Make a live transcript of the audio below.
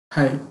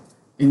Hi,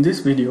 in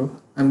this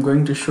video, I'm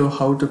going to show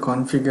how to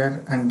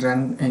configure and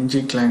run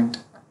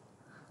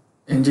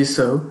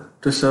ng-serve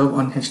to serve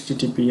on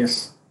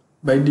HTTPS.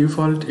 By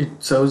default,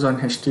 it serves on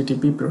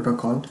HTTP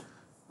protocol,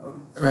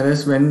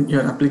 whereas when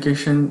your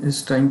application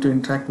is trying to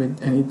interact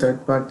with any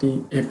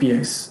third-party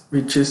APIs,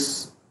 which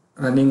is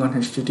running on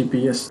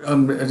HTTPS,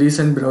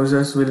 recent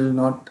browsers will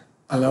not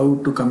allow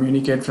to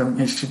communicate from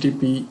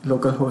HTTP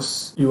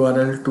localhost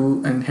URL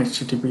to an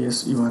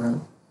HTTPS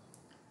URL.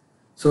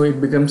 So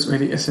it becomes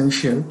very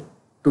essential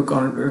to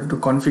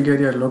configure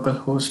your local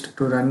host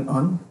to run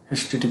on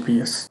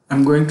HTTPS.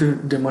 I'm going to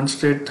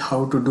demonstrate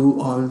how to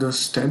do all those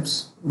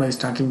steps by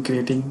starting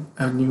creating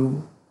a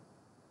new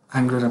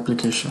Angular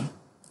application.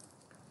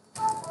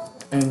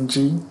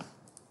 ng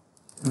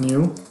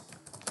new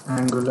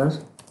Angular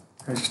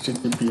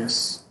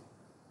HTTPS.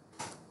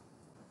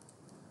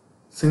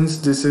 Since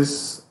this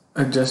is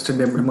just a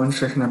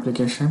demonstration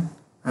application,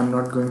 I'm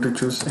not going to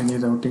choose any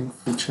routing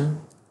feature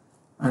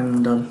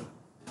and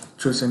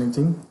choose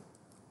anything,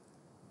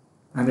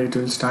 and it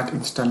will start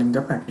installing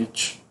the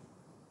package.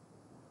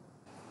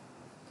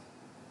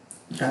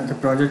 Yeah, the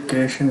project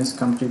creation is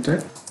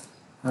completed.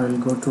 I will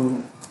go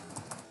to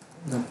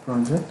the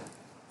project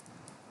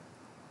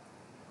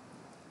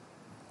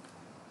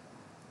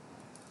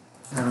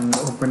and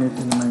open it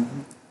in my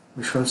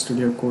Visual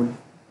Studio Code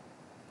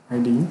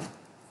IDE.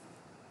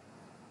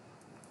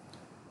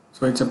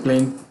 So it's a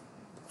plain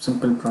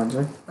simple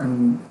project,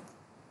 and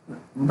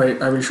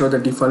I will show the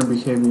default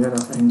behavior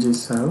of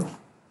ng-serve.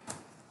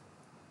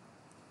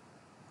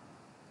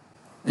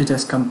 It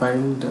has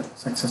compiled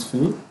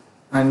successfully,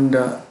 and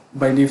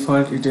by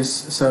default it is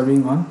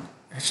serving on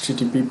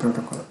HTTP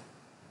protocol.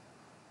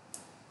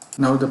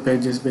 Now the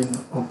page is being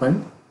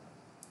opened.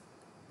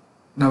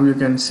 Now you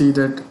can see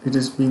that it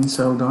is being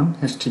served on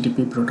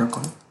HTTP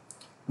protocol.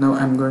 Now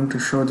I'm going to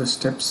show the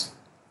steps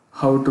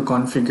how to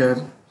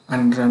configure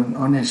and run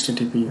on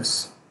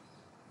HTTPS.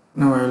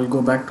 Now I will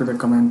go back to the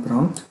command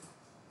prompt.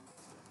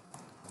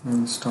 I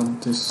will stop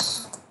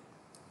this.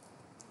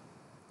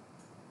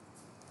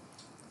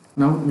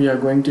 Now we are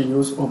going to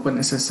use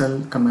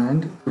OpenSSL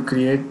command to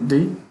create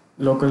the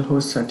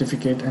localhost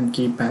certificate and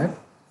key pair.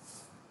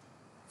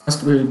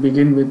 First we will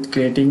begin with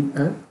creating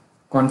a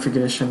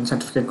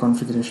certificate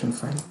configuration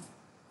file.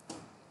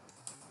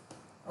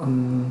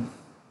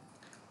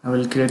 I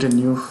will create a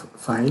new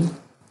file,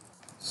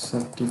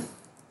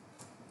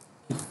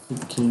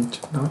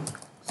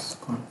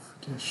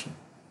 certificate.configuration.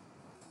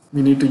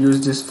 We need to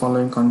use this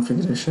following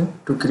configuration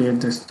to create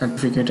this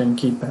certificate and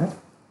key pair.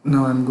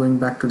 Now I'm going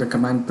back to the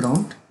command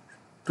prompt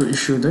to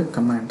issue the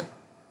command.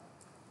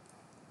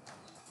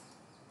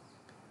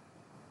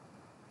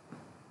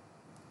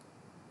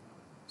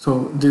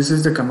 So this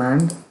is the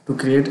command to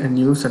create a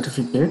new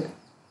certificate,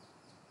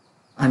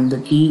 and the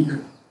key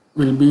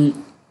will be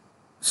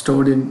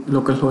stored in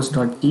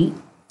localhost.key,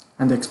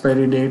 and the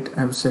expiry date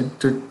I have set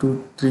to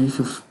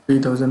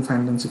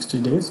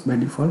 3560 days by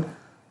default,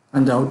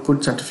 and the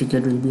output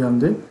certificate will be on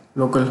the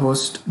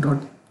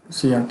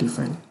localhost.crt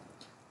file.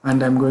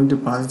 And I'm going to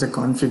pass the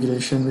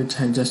configuration which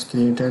I just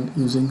created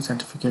using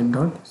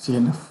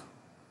certificate.cnf.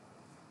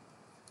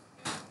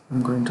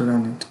 I'm going to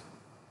run it.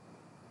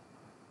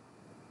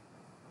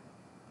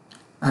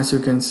 As you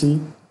can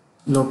see,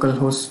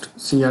 localhost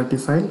CRT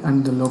file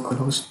and the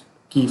localhost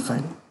key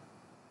file.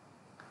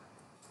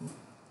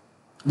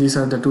 These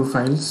are the two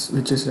files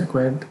which is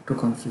required to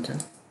configure.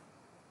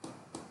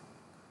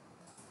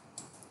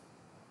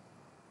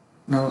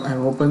 Now I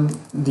open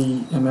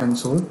the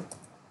console,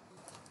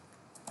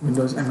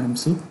 Windows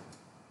MMC.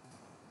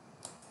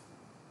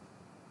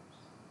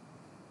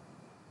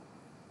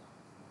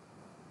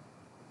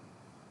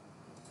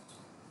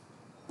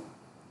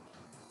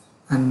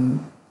 And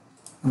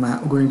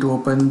I'm going to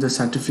open the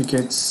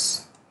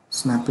certificates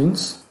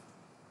snappings.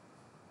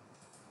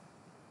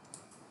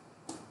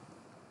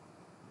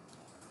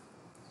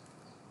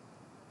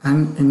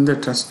 And in the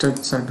trusted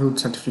root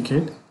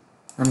certificate,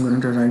 I'm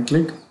going to right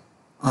click,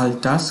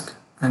 alt task,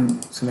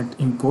 and select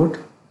import.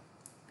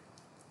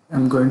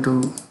 I'm going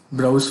to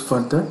browse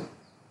for the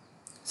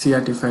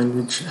CRT file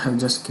which I have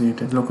just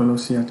created,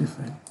 localhost CRT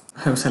file.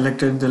 I have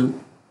selected the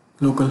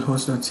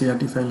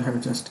localhost.crt file I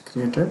have just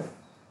created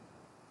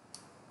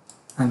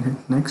and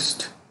hit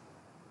next,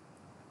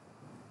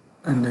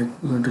 and I'm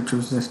going to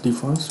choose this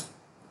defaults.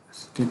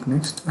 Click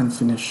next and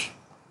finish.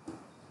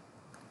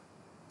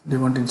 Do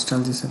you want to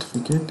install the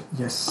certificate?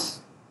 Yes,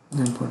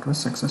 the import was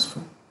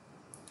successful.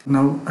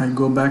 Now I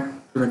go back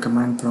to the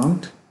command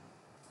prompt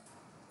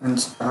and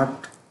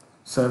start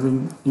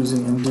serving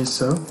using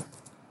ng-serve,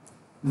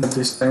 but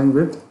this time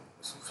with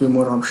few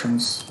more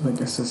options like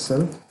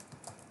SSL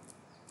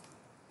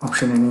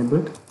option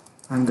enabled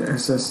and the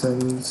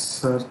SSL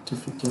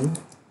certificate,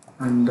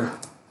 and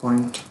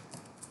point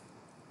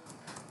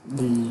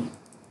the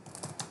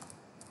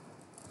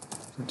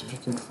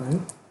certificate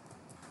file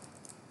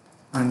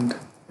and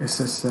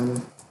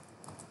SSL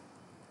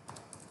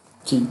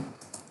key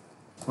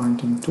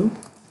pointing to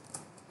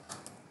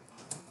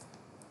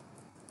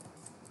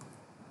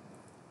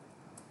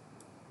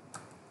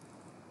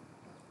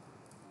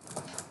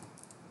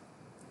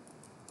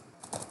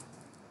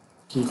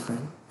key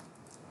file.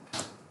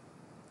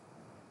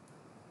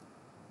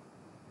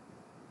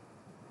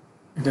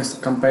 It has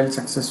compiled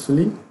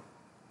successfully,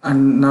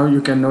 and now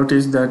you can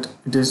notice that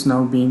it is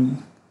now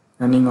being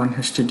running on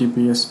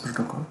HTTPS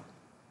protocol.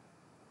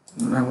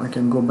 Now I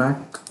can go back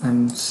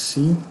and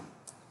see,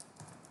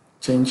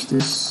 change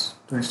this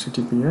to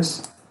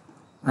HTTPS,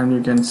 and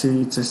you can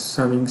see it's a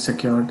serving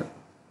secured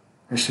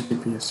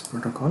HTTPS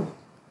protocol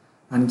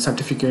and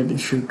certificate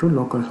issued to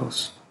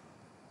localhost,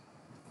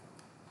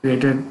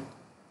 created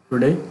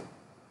today,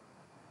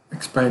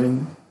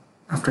 expiring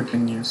after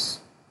 10 years.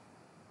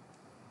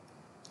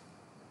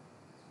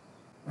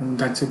 And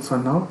that's it for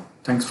now.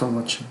 Thanks for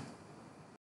watching.